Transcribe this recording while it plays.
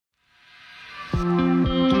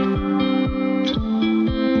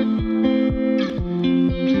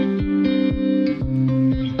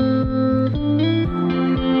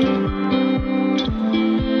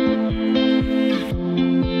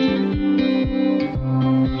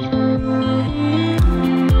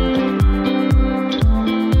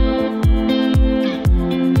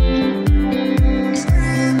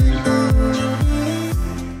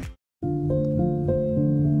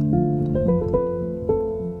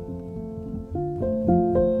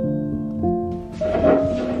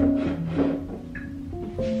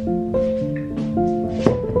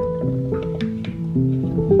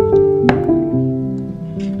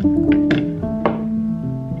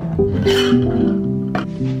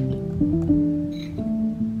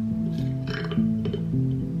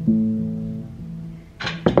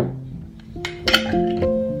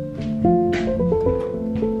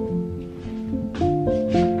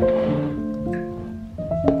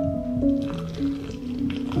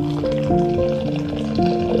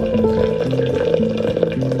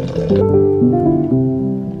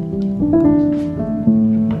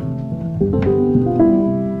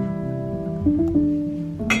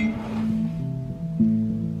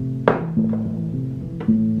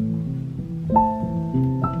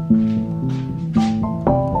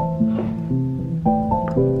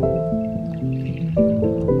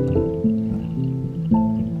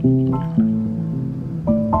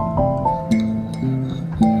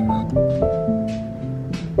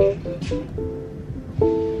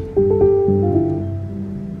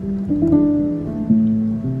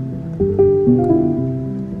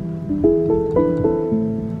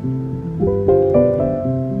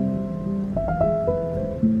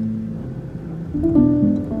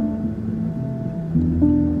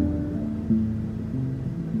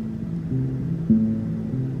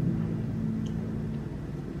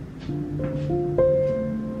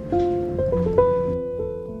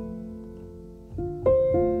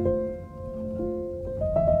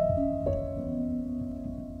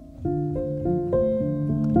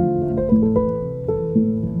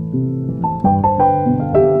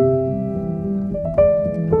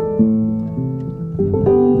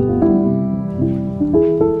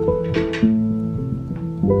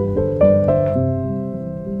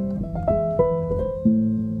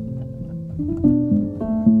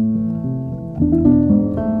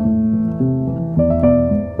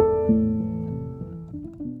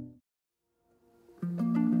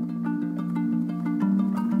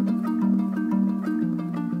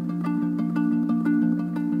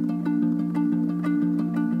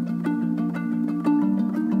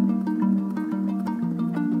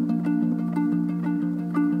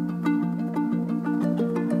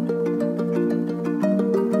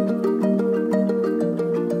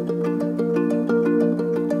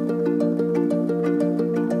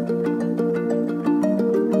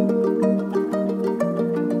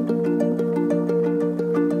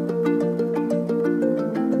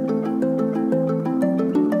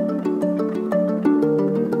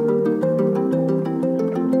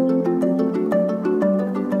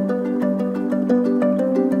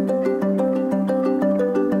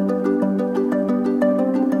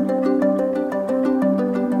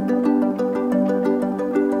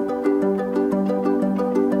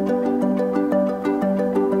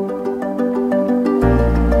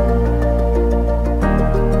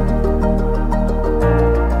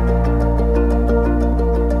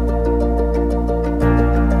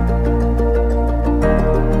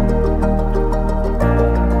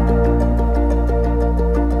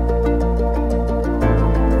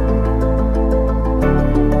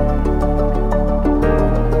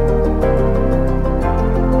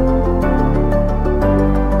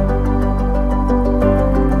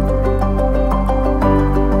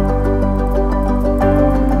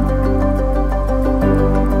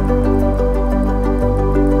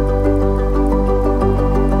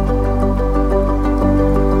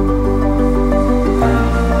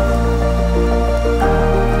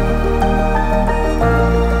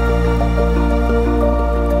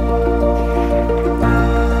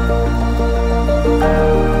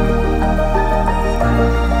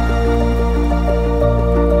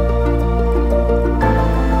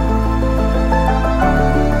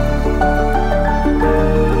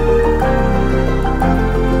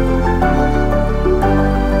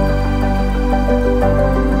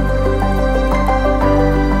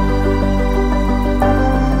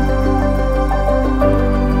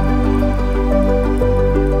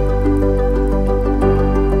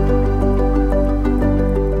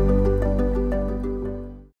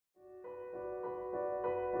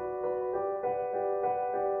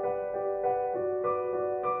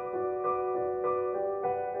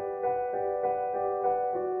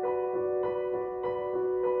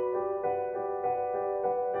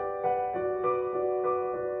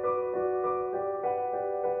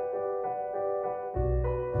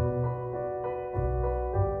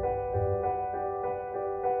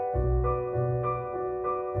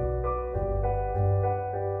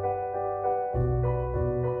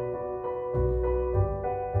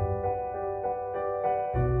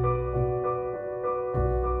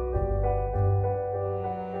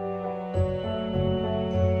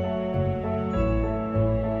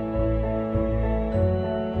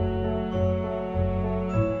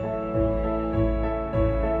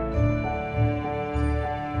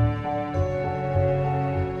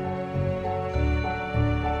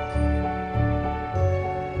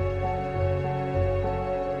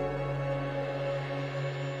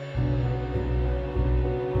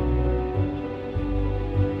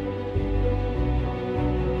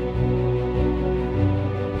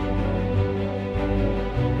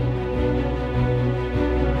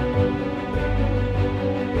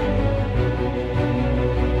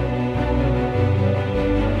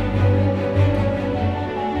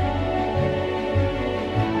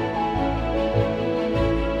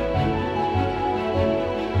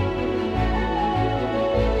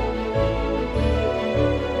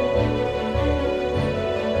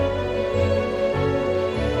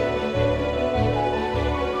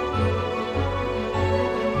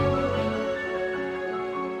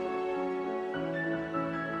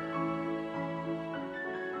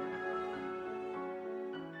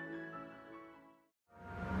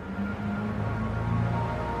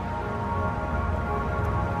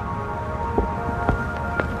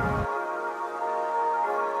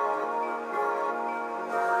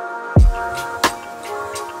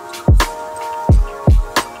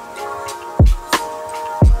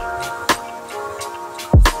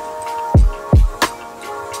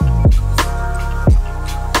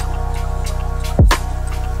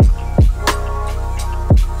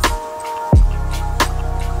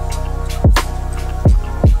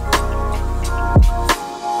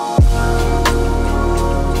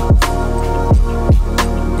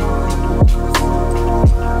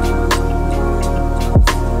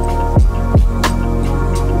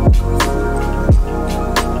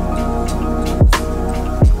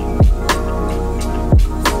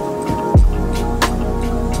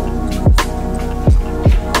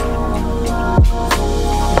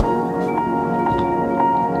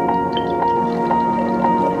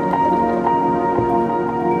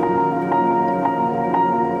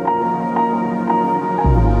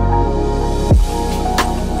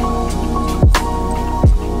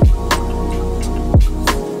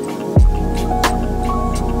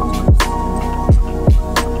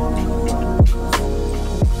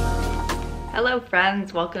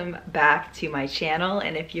friends, welcome back to my channel.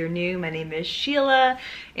 And if you're new, my name is Sheila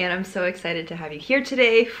and I'm so excited to have you here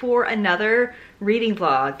today for another reading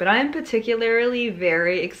vlog. But I'm particularly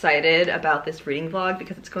very excited about this reading vlog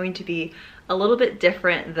because it's going to be a little bit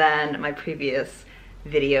different than my previous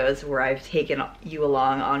videos where I've taken you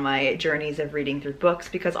along on my journeys of reading through books,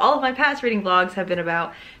 because all of my past reading vlogs have been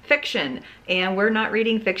about fiction, and we're not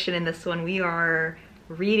reading fiction in this one. We are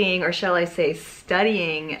reading, or shall I say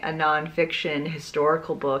studying, a nonfiction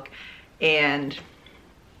historical book. And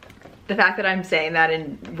the fact that I'm saying that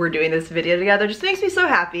and we're doing this video together just makes me so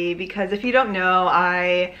happy, because if you don't know,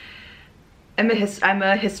 I'm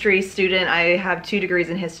a history student. I have 2 degrees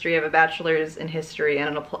in history. I have a bachelor's in history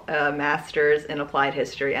and a master's in applied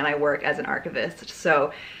history, and I work as an archivist.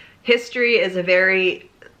 So history is a very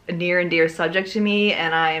near and dear subject to me,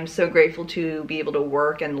 and I am so grateful to be able to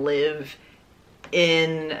work and live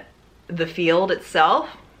in the field itself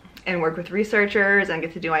and work with researchers and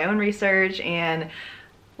get to do my own research. And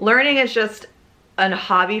learning is just a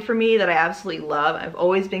hobby for me that I absolutely love. I've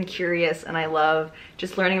always been curious and I love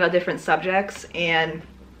just learning about different subjects. And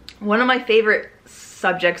one of my favorite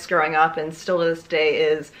subjects growing up, and still to this day,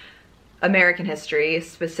 is American history,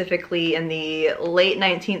 specifically in the late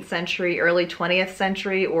 19th century, early 20th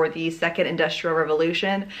century, or the Second Industrial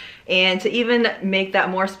Revolution. And to even make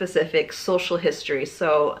that more specific, social history.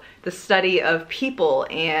 So the study of people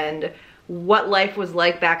and what life was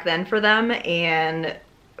like back then for them and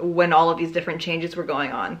when all of these different changes were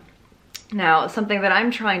going on. Now, something that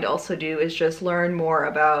I'm trying to also do is just learn more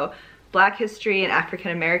about Black history and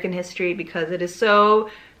African American history, because it is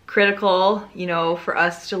so critical, you know, for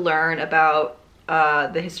us to learn about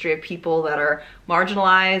the history of people that are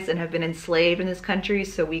marginalized and have been enslaved in this country,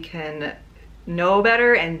 so we can know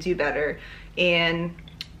better and do better. And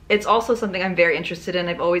it's also something I'm very interested in.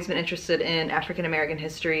 I've always been interested in African American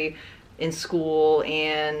history in school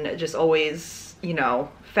and just always, you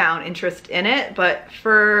know, found interest in it. But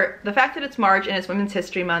for the fact that it's March and it's Women's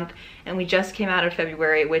History Month, and we just came out of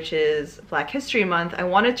February, which is Black History Month, I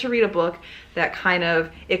wanted to read a book that kind of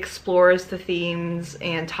explores the themes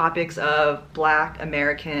and topics of Black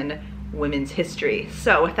American women's history.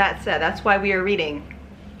 So with that said, that's why we are reading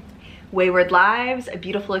Wayward Lives,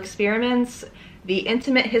 Beautiful Experiments, The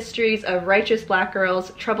Intimate Histories of Righteous Black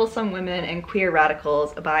Girls, Troublesome Women, and Queer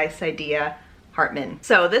Radicals by Saidiya Hartman.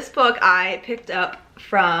 So this book I picked up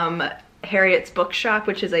from Harriet's Bookshop,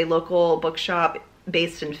 which is a local bookshop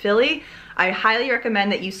based in Philly. I highly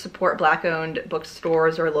recommend that you support Black-owned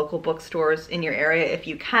bookstores or local bookstores in your area if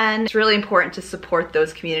you can. It's really important to support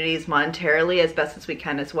those communities monetarily as best as we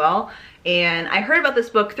can as well. And I heard about this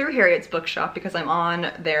book through Harriet's Bookshop because I'm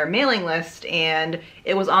on their mailing list, and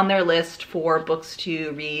it was on their list for books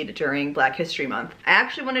to read during Black History Month. I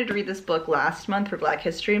actually wanted to read this book last month for Black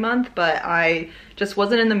History Month, but I just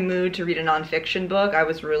wasn't in the mood to read a nonfiction book. I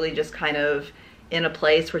was really just kind of in a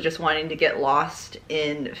place where just wanting to get lost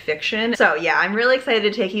in fiction. So yeah, I'm really excited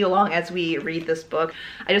to take you along as we read this book.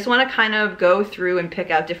 I just want to kind of go through and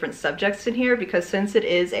pick out different subjects in here, because since it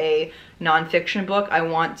is a nonfiction book, I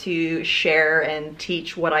want to share and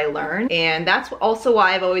teach what I learned. And that's also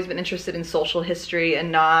why I've always been interested in social history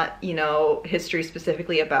and not, you know, history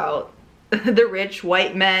specifically about the rich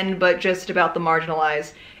white men, but just about the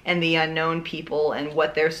marginalized and the unknown people and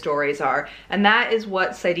what their stories are. And that is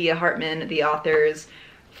what Saidiya Hartman, the author's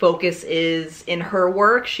focus is in her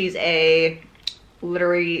work. She's a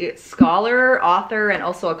literary scholar, author, and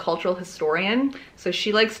also a cultural historian. So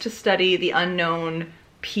she likes to study the unknown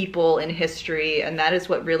people in history, and that is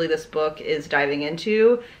what really this book is diving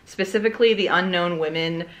into, specifically the unknown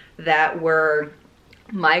women that were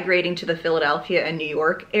migrating to the Philadelphia and New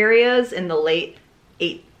York areas in the late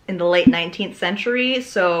 19th century.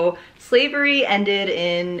 So slavery ended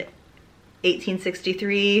in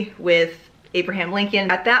 1863 with Abraham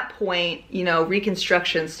Lincoln. At that point, you know,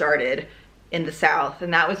 Reconstruction started in the South,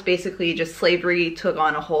 and that was basically just slavery took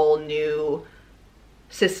on a whole new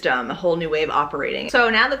system, a whole new way of operating. So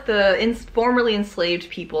now that the formerly enslaved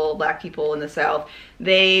people, Black people in the South,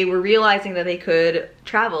 they were realizing that they could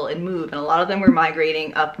travel and move, and a lot of them were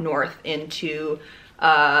migrating up north into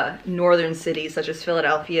northern cities such as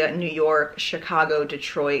Philadelphia, New York, Chicago,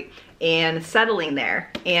 Detroit, and settling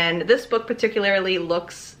there. And this book particularly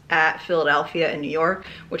looks at Philadelphia and New York,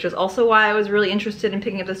 which is also why I was really interested in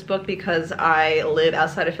picking up this book, because I live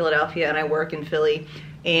outside of Philadelphia and I work in Philly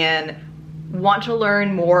and want to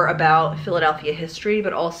learn more about Philadelphia history,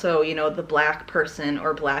 but also, you know, the Black person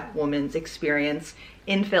or Black woman's experience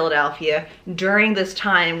in Philadelphia during this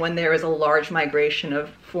time when there was a large migration of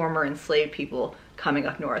former enslaved people coming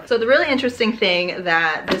up north. So the really interesting thing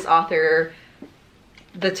that this author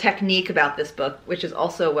the technique about this book, which is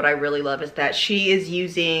also what I really love, is that she is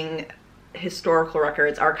using historical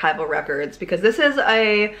records, archival records, because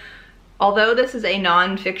although this is a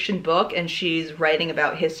non-fiction book and she's writing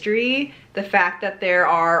about history, the fact that there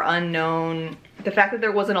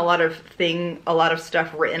wasn't a lot of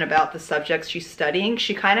stuff written about the subjects she's studying,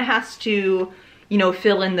 she kind of has to, you know,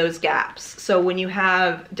 fill in those gaps. So when you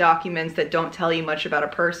have documents that don't tell you much about a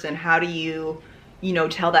person, how do you know,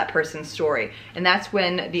 tell that person's story? And that's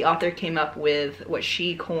when the author came up with what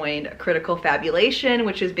she coined critical fabulation,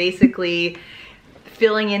 which is basically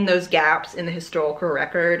filling in those gaps in the historical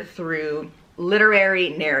record through literary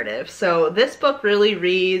narrative. So this book really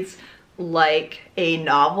reads like a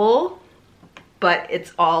novel, but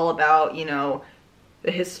it's all about, you know,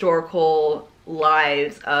 the historical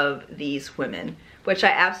lives of these women, which I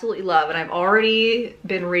absolutely love. And I've already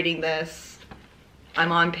been reading this.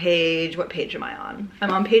 I'm on what page am I on?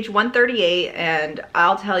 I'm on page 138, and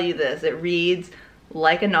I'll tell you this, it reads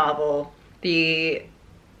like a novel. The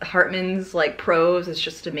Hartman's like prose is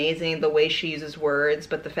just amazing, the way she uses words,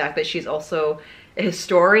 but the fact that she's also a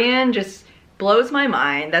historian just blows my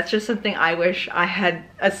mind. That's just something I wish I had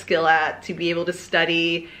a skill at, to be able to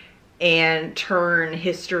study and turn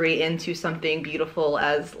history into something beautiful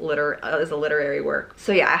as a literary work.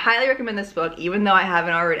 So yeah, I highly recommend this book, even though I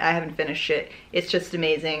haven't finished it. It's just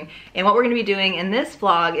amazing. And what we're gonna be doing in this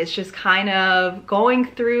vlog is just kind of going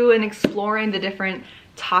through and exploring the different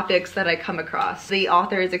topics that I come across. The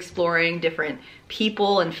author is exploring different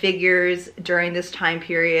people and figures during this time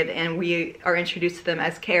period, and we are introduced to them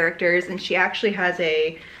as characters, and she actually has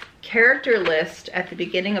a character list at the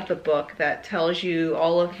beginning of the book that tells you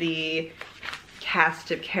all of the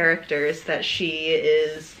cast of characters that she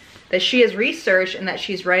has researched and that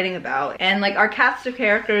she's writing about. And like, our cast of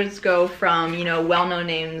characters go from, you know, well-known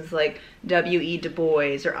names like W.E. Du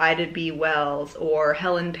Bois or Ida B. Wells or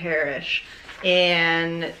Helen Parrish,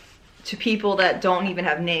 and to people that don't even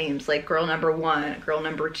have names, like Girl Number 1, Girl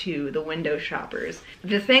Number 2, the window shoppers.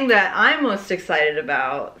 The thing that I'm most excited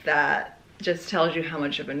about, that just tells you how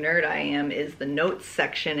much of a nerd I am, is the notes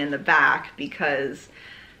section in the back, because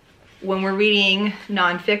when we're reading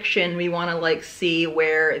nonfiction, we want to like see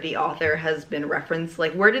where the author has been referenced,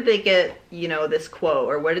 like where did they get, you know, this quote,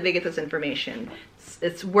 or where did they get this information.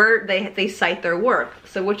 It's where they cite their work.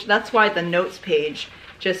 So that's why the notes page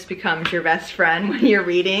just becomes your best friend when you're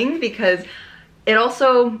reading, because it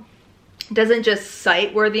also doesn't just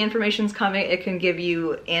cite where the information's coming, it can give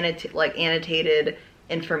you annotated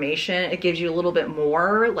information. It gives you a little bit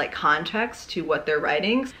more like context to what they're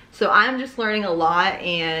writing. So I'm just learning a lot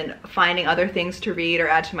and finding other things to read or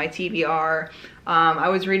add to my TBR. I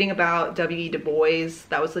was reading about W.E. Du Bois.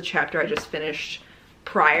 That was the chapter I just finished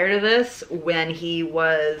prior to this, when he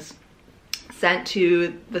was sent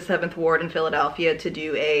to the 7th Ward in Philadelphia to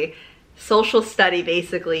do a social study.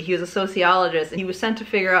 Basically, he was a sociologist, and he was sent to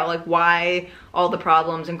figure out like why all the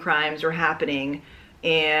problems and crimes were happening,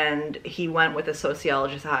 and he went with a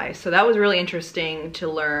sociologist's eye. So that was really interesting to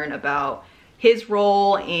learn about his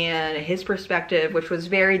role and his perspective, which was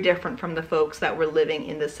very different from the folks that were living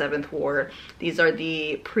in the 7th Ward. These are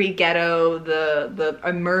the pre-ghetto, the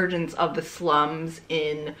emergence of the slums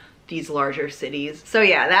in these larger cities. So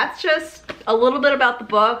yeah, that's just a little bit about the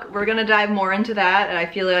book. We're gonna dive more into that, and I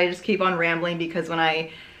feel like I just keep on rambling, because when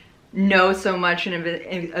I know so much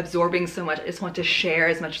and absorbing so much, I just want to share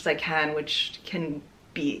as much as I can, which can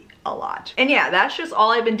be a lot. And yeah, that's just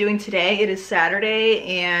all I've been doing today. It is Saturday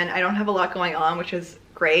and I don't have a lot going on, which is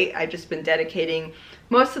great. I've just been dedicating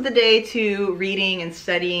most of the day to reading and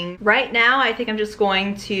studying. Right now, I think I'm just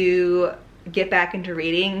going to get back into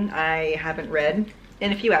reading. I haven't read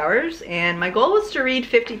in a few hours, and my goal was to read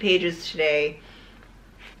 50 pages today,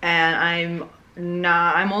 and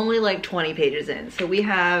I'm only like 20 pages in. So we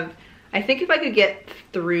have, I think if I could get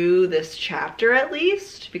through this chapter at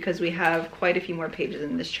least, because we have quite a few more pages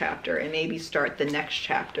in this chapter, and maybe start the next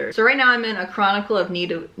chapter. So right now I'm in A Chronicle of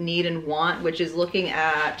Need and Want, which is looking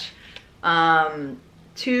at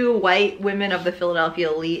two white women of the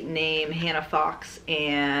Philadelphia elite named Hannah Fox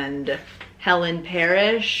and Helen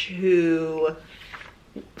Parrish, who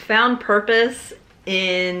found purpose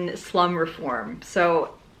in slum reform.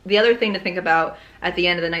 So the other thing to think about at the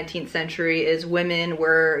end of the 19th century is women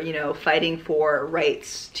were, you know, fighting for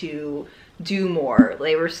rights to do more.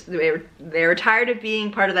 They were tired of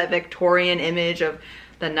being part of that Victorian image of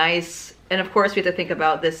the nice, and of course we have to think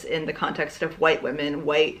about this in the context of white women,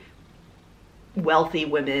 white wealthy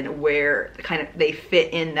women, where kind of they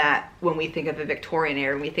fit in that when we think of the Victorian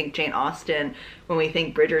era, when we think Jane Austen, when we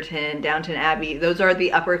think Bridgerton, Downton Abbey, those are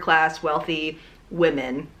the upper class wealthy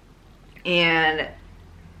women. And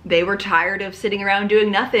they were tired of sitting around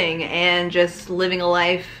doing nothing and just living a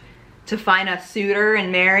life to find a suitor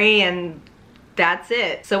and marry, and that's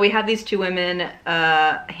it. So we have these two women,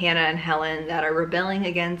 Hannah and Helen, that are rebelling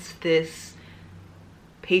against this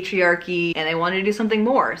patriarchy, and they wanted to do something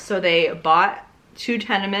more. So they bought 2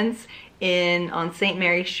 tenements on St.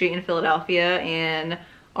 Mary's Street in Philadelphia and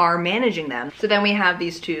are managing them. So then we have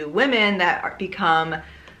these 2 women that become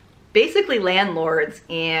basically landlords,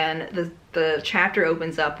 and the chapter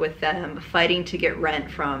opens up with them fighting to get rent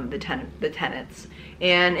from the tenants.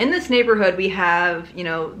 And in this neighborhood, we have, you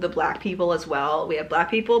know, the black people as well. We have black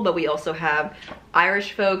people, but we also have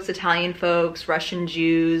Irish folks, Italian folks, Russian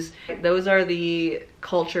Jews. Those are the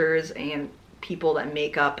cultures and people that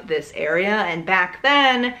make up this area. And back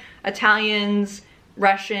then, Italians,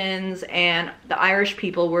 Russians, and the Irish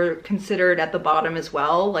people were considered at the bottom as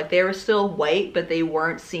well. Like, they were still white, but they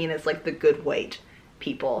weren't seen as like the good white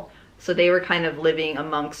people. So they were kind of living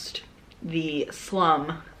amongst the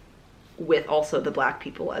slum with also the black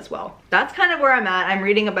people as well. That's kind of where I'm at. I'm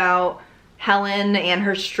reading about Helen and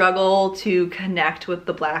her struggle to connect with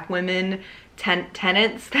the black women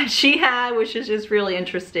tenants that she had, which is just really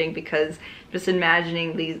interesting, because just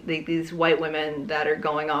imagining these white women that are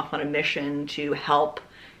going off on a mission to help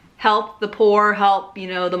the poor, help, you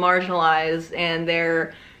know, the marginalized, and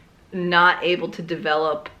they're not able to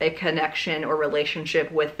develop a connection or relationship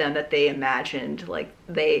with them that they imagined. Like,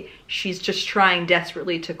 she's just trying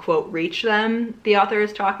desperately to, quote, reach them, the author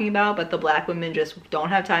is talking about, but the black women just don't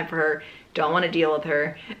have time for her, don't want to deal with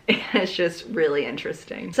her. It's just really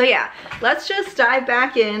interesting. So yeah, let's just dive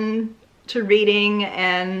back in to reading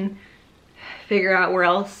and figure out where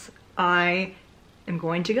else I am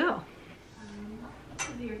going to go. So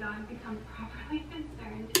your dog becomes properly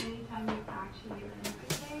concerned anytime you actually are in good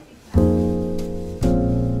day.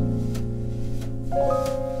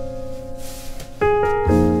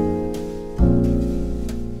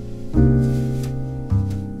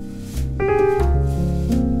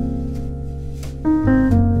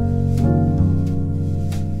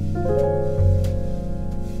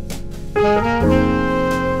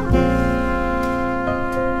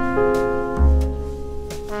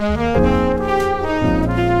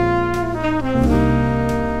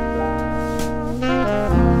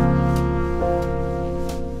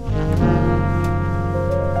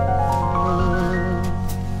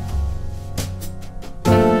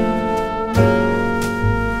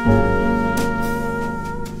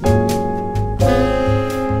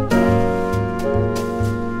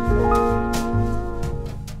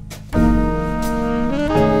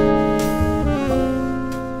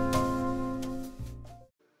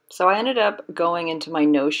 So I ended up going into my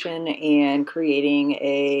Notion and creating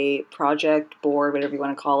a project board, whatever you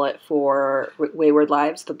want to call it, for Wayward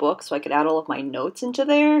Lives, the book, so I could add all of my notes into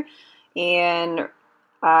there. And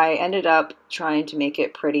I ended up trying to make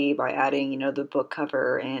it pretty by adding, you know, the book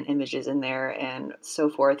cover and images in there and so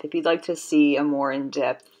forth. If you'd like to see a more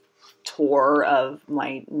in-depth tour of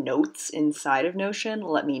my notes inside of Notion,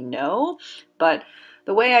 let me know. But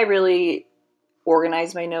the way I really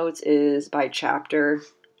organize my notes is by chapter,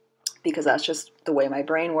 because that's just the way my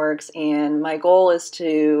brain works. And my goal is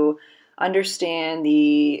to understand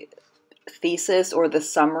the thesis or the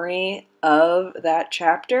summary of that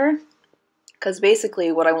chapter. Because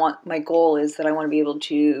basically my goal is that I want to be able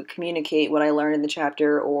to communicate what I learned in the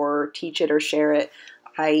chapter or teach it or share it,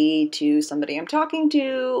 i.e. to somebody I'm talking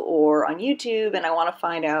to or on YouTube, and I want to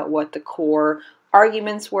find out what the core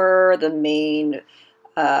arguments were, the main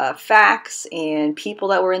facts and people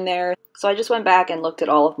that were in there. So I just went back and looked at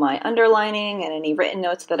all of my underlining and any written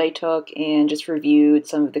notes that I took and just reviewed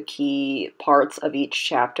some of the key parts of each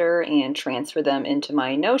chapter and transferred them into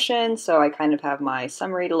my Notion, so I kind of have my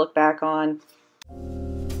summary to look back on.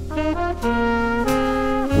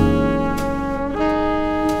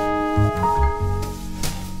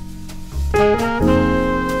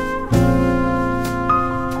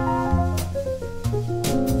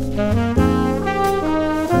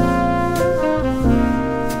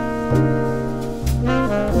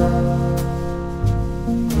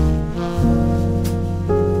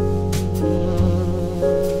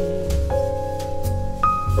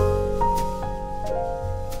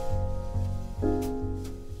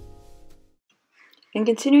 In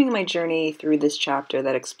continuing my journey through this chapter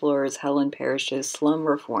that explores Helen Parrish's slum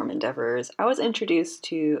reform endeavors, I was introduced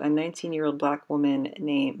to a 19-year-old black woman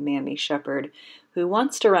named Mammy Shepherd who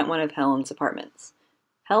wants to rent one of Helen's apartments.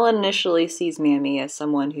 Helen initially sees Mammy as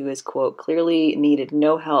someone who is, quote, clearly needed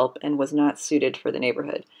no help and was not suited for the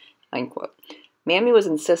neighborhood, unquote. Mammy was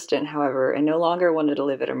insistent, however, and no longer wanted to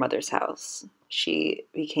live at her mother's house. She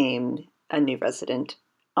became a new resident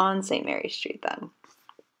on St. Mary's Street then.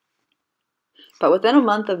 But within a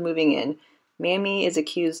month of moving in, Mammy is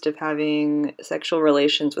accused of having sexual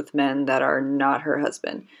relations with men that are not her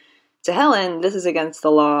husband. To Helen, this is against the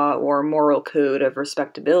law or moral code of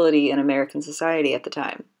respectability in American society at the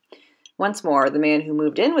time. Once more, the man who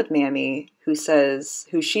moved in with Mammy, who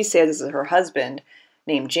she says is her husband,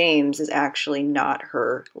 named James, is actually not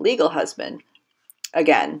her legal husband.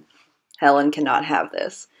 Again, Helen cannot have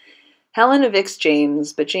this. Helen evicts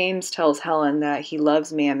James, but James tells Helen that he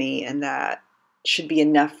loves Mammy and that should be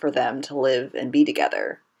enough for them to live and be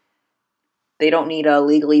together. They don't need a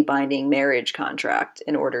legally binding marriage contract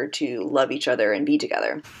in order to love each other and be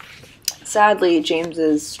together. Sadly,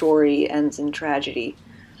 James's story ends in tragedy.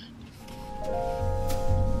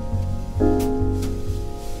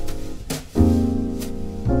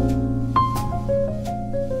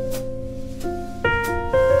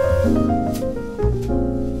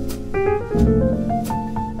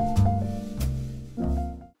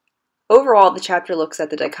 Overall, the chapter looks at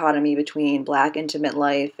the dichotomy between Black intimate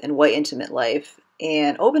life and white intimate life,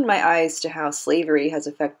 and opened my eyes to how slavery has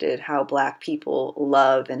affected how Black people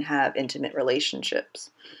love and have intimate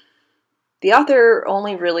relationships. The author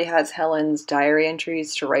only really has Helen's diary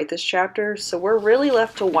entries to write this chapter, so we're really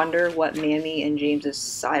left to wonder what Mammy and James's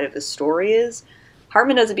side of the story is.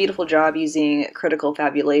 Hartman does a beautiful job using critical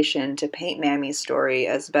fabulation to paint Mammy's story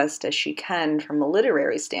as best as she can from a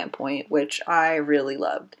literary standpoint, which I really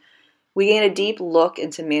loved. We gain a deep look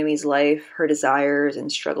into Mammy's life, her desires,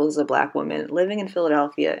 and struggles as a Black woman living in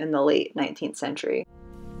Philadelphia in the late 19th century.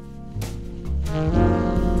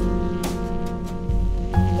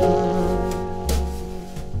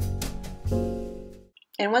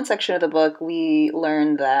 In one section of the book, we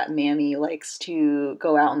learn that Mammy likes to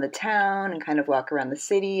go out in the town and kind of walk around the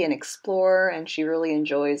city and explore, and she really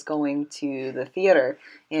enjoys going to the theater,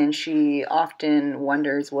 and she often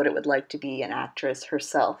wonders what it would like to be an actress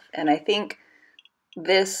herself. And I think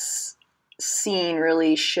this scene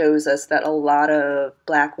really shows us that a lot of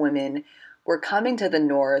Black women were coming to the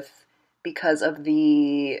North because of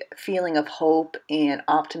the feeling of hope and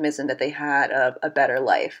optimism that they had of a better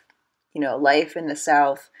life. You know, life in the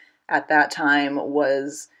South at that time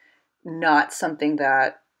was not something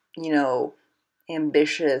that,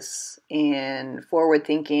 ambitious and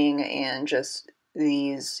forward-thinking and just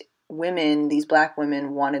these Black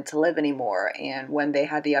women wanted to live anymore. And when they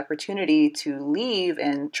had the opportunity to leave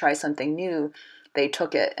and try something new, they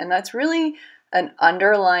took it. And that's really an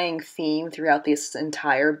underlying theme throughout this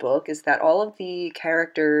entire book, is that all of the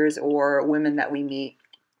characters or women that we meet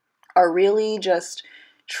are really just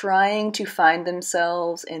trying to find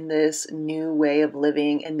themselves in this new way of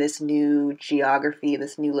living, in this new geography,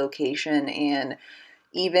 this new location. And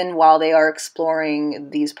even while they are exploring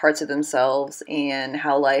these parts of themselves and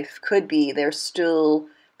how life could be, they're still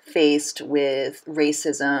faced with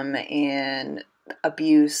racism and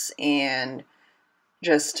abuse and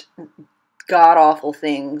just god-awful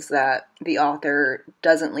things that the author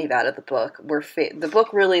doesn't leave out of the book. The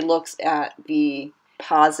book really looks at the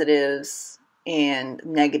positives and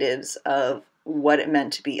negatives of what it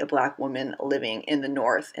meant to be a Black woman living in the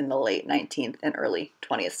North in the late 19th and early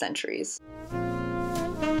 20th centuries.